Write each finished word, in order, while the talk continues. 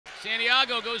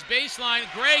Santiago goes baseline.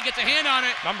 Gray gets a hand on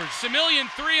it. Numbers. Semillian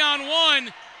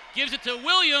 3-on-1. Gives it to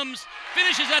Williams.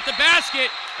 Finishes at the basket.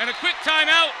 And a quick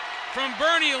timeout from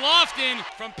Bernie Lofton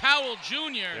from Powell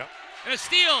Jr. Yep. And a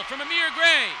steal from Amyre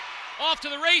Gray. Off to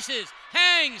the races.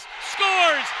 Hangs.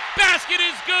 Scores. Basket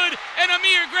is good. And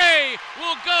Amyre Gray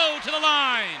will go to the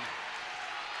line.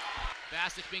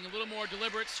 Bassick being a little more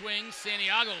deliberate, swings.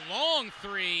 Santiago, long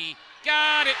three.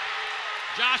 Got it.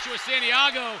 Joshua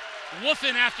Santiago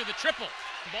woofing after the triple.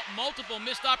 Multiple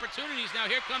missed opportunities. Now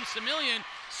here comes Semillian.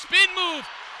 Spin move.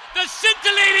 The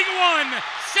scintillating one.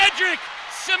 Cedric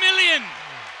Semillian.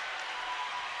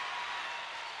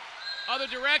 Other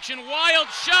direction. Wild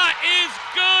shot is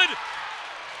good.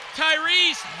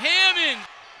 Tyrese Hammond.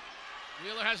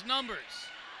 Wheeler has numbers.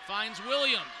 Finds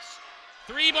Williams.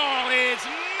 Three ball is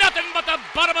nothing but the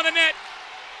bottom of the net.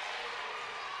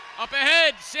 Up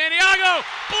ahead, Santiago,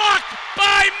 blocked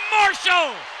by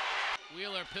Marshall.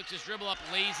 Wheeler picks his dribble up,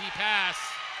 lazy pass,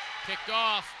 picked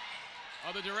off.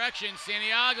 Other direction,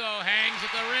 Santiago hangs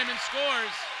at the rim and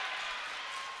scores.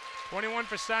 21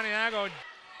 for Santiago.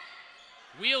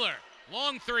 Wheeler,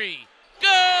 long three,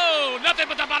 go! Nothing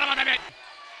but the bottom of the net.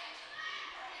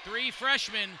 Three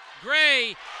freshmen,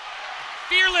 Gray,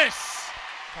 fearless.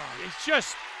 It's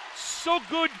just so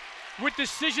good with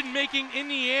decision making in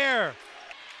the air.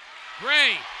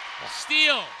 Gray,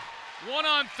 steal,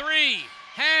 1-on-3,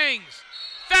 hangs,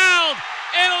 fouled,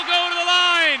 and it'll go to the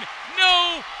line.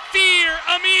 No fear,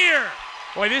 Amyre.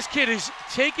 Boy, this kid is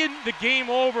taking the game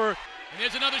over. And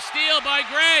there's another steal by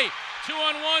Gray.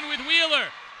 2-on-1 with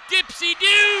Wheeler.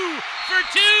 Dipsy-doo for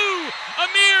two.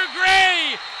 Amyre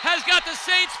Gray has got the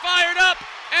Saints fired up,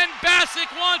 and Bassick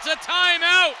wants a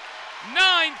timeout.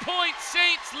 9-point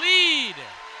Saints lead.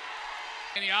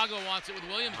 Santiago wants it with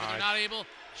Williams, but they're not able.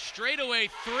 Straightaway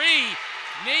three.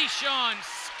 Nashawn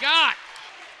Scott.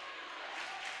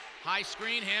 High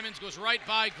screen. Hammonds goes right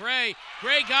by Gray.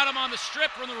 Gray got him on the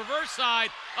strip from the reverse side.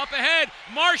 Up ahead,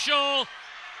 Marshall,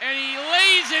 and he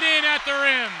lays it in at the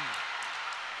rim.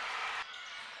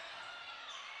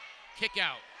 Kick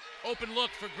out. Open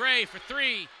look for Gray for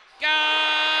three.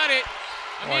 Got it.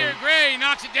 Amyre Gray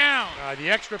knocks it down. The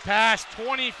extra pass,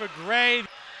 20 for Gray.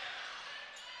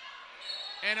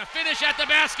 And a finish at the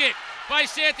basket by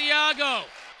Santiago.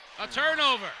 A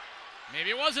turnover. Maybe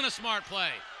it wasn't a smart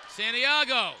play.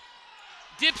 Santiago.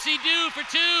 Dipsy-doo for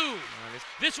two.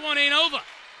 This one ain't over.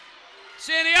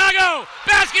 Santiago.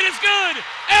 Basket is good.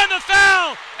 And the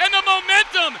foul. And the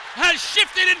momentum has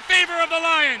shifted in favor of the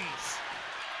Lions.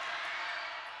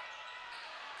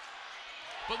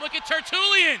 But look at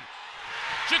Tertullian.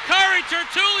 Jakari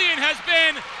Tertullian has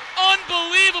been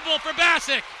unbelievable for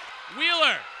Bassick.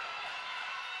 Wheeler.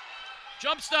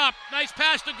 Jump stop. Nice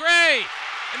pass to Gray.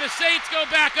 And the Saints go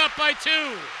back up by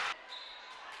two.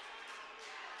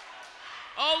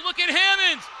 Oh, look at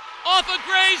Hammonds. Off of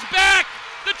Gray's back.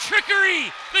 The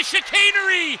trickery. The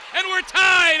chicanery. And we're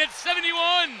tied at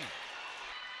 71.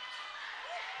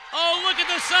 Oh, look at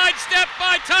the sidestep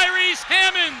by Tyrese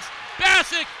Hammonds.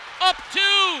 Bassick up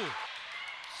two.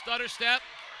 Stutter step.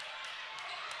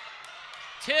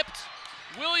 Tipped.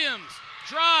 Williams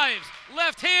drives.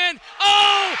 Left hand.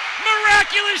 Oh!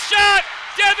 Miraculous shot!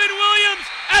 Devin Williams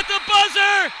at the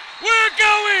buzzer. We're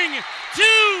going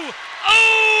to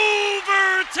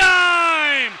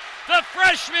overtime. The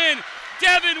freshman,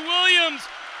 Devin Williams,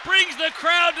 brings the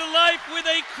crowd to life with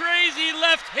a crazy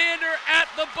left-hander at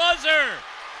the buzzer.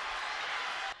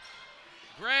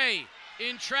 Gray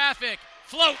in traffic.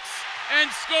 Floats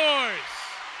and scores.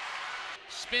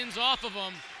 Spins off of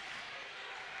him.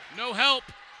 No help.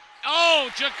 Oh,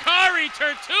 Jakari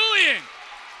Tertullian.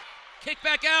 Kick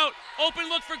back out. Open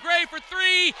look for Gray for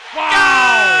three. Wow.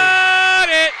 Got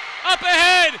it. Up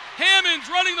ahead. Hammonds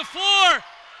running the floor.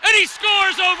 And he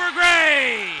scores over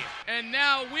Gray. And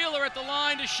now Wheeler at the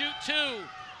line to shoot two.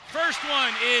 First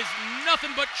one is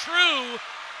nothing but true.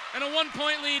 And a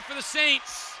 1-point lead for the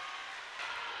Saints.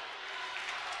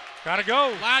 Gotta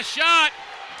go. Last shot.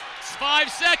 It's 5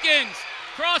 seconds.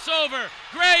 Crossover.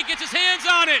 Gray gets his hands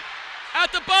on it.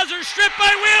 At the buzzer, stripped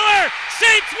by Wheeler.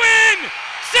 Saints win!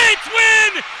 Saints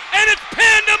win! And it's